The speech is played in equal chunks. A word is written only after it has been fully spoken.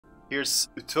Here's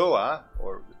Uthoha,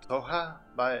 or Uthoha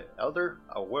by Elder,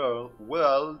 a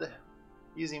world,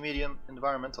 easy, medium,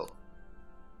 environmental.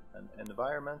 An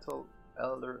environmental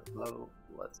Elder level,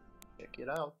 let's check it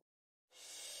out.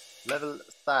 Level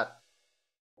stat.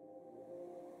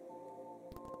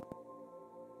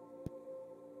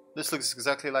 This looks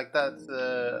exactly like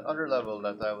that other level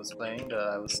that I was playing, that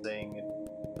I was saying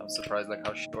I'm surprised like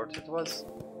how short it was.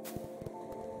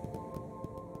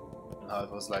 And how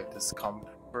it was like this comfortable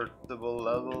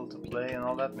level to play and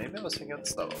all that. Maybe I was thinking of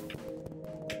this level.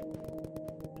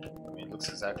 I mean, it looks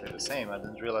exactly the same. I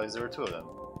didn't realize there were two of them.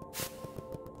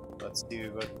 Let's see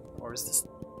what... or is this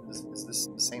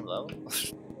the same level?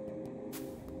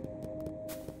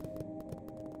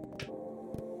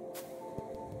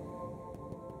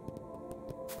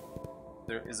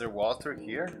 Is there water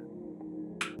here?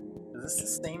 Is this the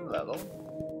same level?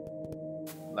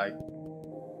 Like,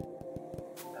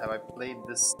 have I played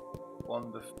this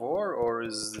one before, or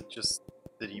is it just,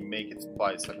 did he make it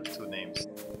twice, like with two names?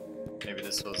 Maybe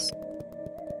this was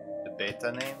the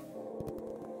beta name?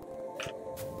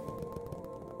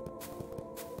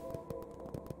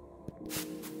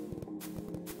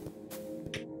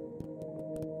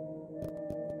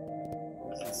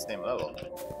 This is the same level.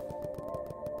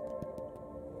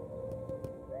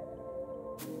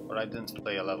 But I didn't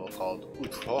play a level called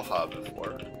Uthoha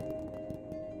before.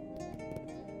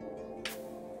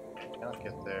 I cannot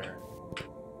get there.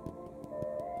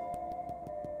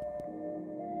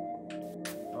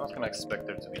 I'm not gonna expect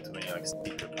there to be too many like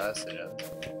steeper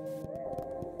passages.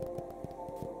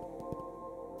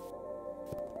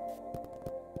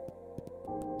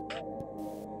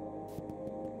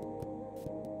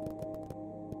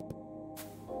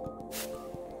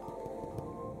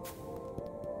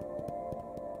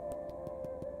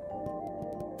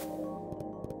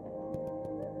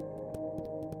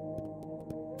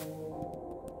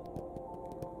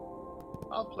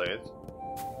 I'll play it.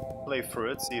 Play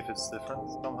through it, see if it's different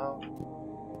somehow.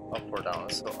 Up or down,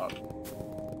 let's go up.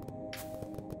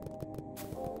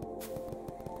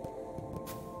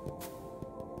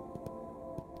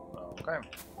 Okay.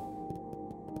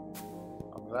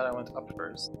 I'm glad I went up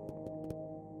first.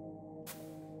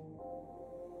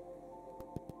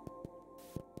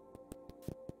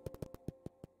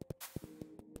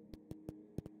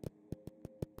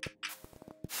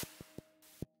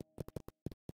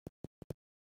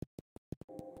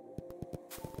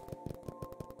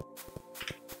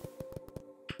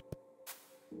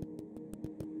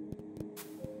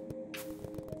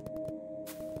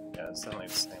 Yeah, it's definitely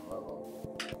the same level.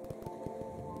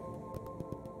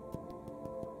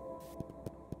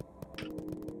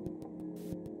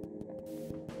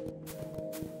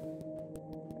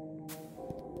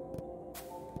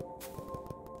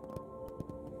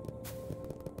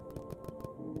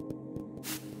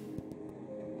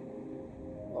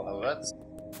 Oh, that's...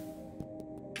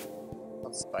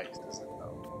 what spikes is it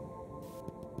though?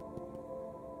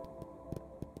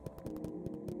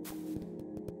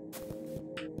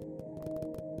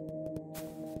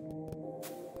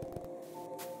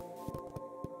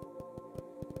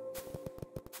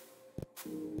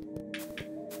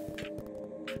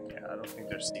 I don't think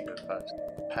there's secret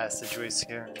passageways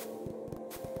here.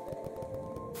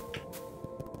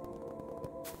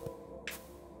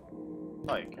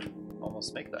 Oh, you can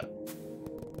almost make that.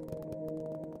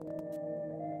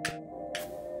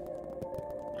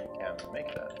 You can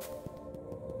make that.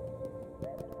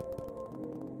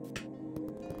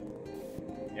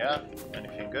 Yeah,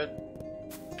 anything good?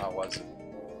 How was it?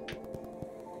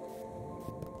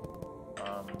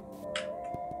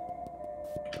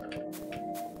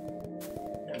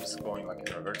 I'm just going like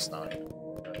in reverse now.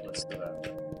 Right, let's do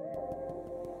that.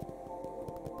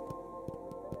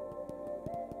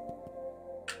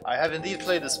 I have indeed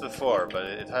played this before, but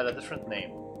it had a different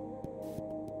name.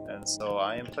 And so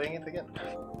I am playing it again.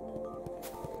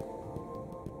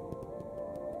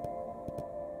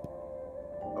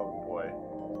 Oh boy.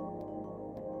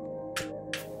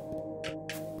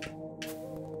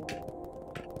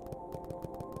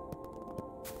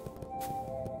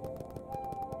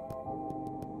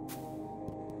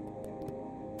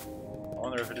 I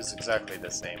wonder if it is exactly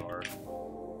the same, or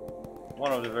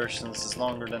one of the versions is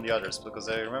longer than the others, because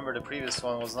I remember the previous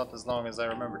one was not as long as I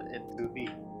remembered it to be.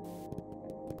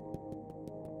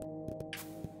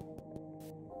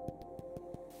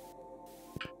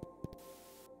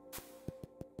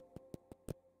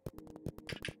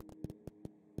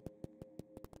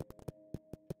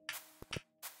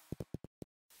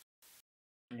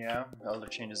 Yeah, Elder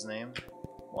changed his name.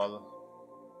 Well,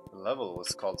 the level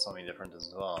was called something different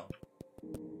as well.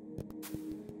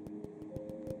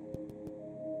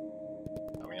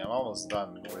 I'm almost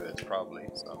done with it probably,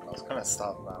 so I'm not gonna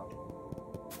stop now.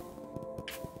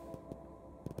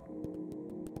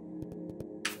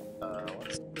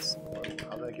 What's this?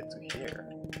 How do I get to here?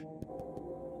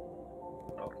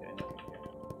 Okay, nothing here.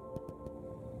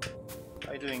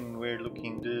 How you doing, weird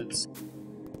looking dudes?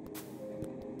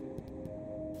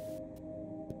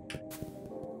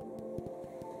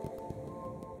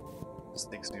 This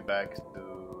takes me back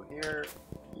to here.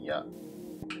 Yeah.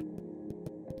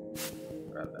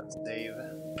 Grab that save.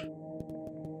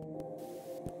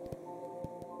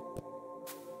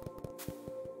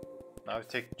 Now I've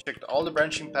checked all the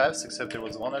branching paths except there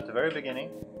was one at the very beginning,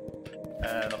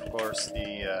 and of course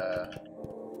the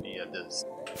this.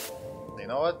 So you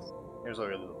know what? Here's what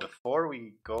we'll do. Before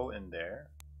we go in there,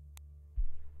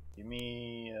 give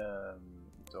me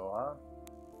Uthoha,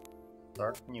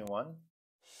 start a new one,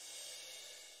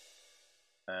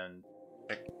 and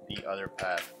check the other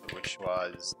path, which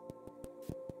was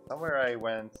somewhere I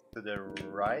went to the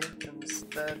right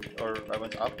instead, or I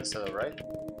went up instead of right.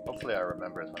 Hopefully I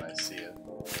remember it when I see it.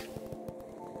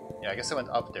 Yeah, I guess I went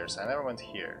up there, so I never went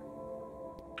here.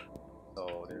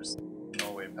 So there's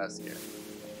no way past here.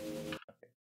 Okay.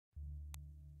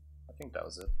 I think that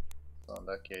was it. So in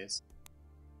that case,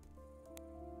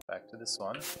 back to this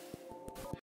one.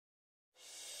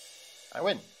 I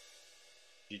win!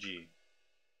 GG.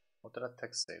 What did that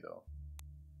text say though?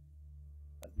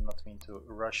 I did not mean to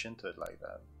rush into it like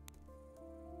that.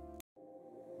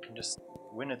 You can just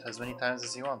win it as many times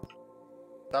as you want.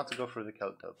 Time to go for the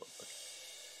teleport. Okay.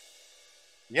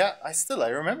 Yeah, I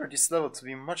remember this level to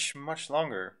be much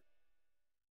longer.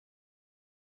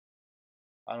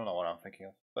 I don't know what I'm thinking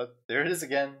of, but there it is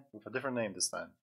again with a different name this time.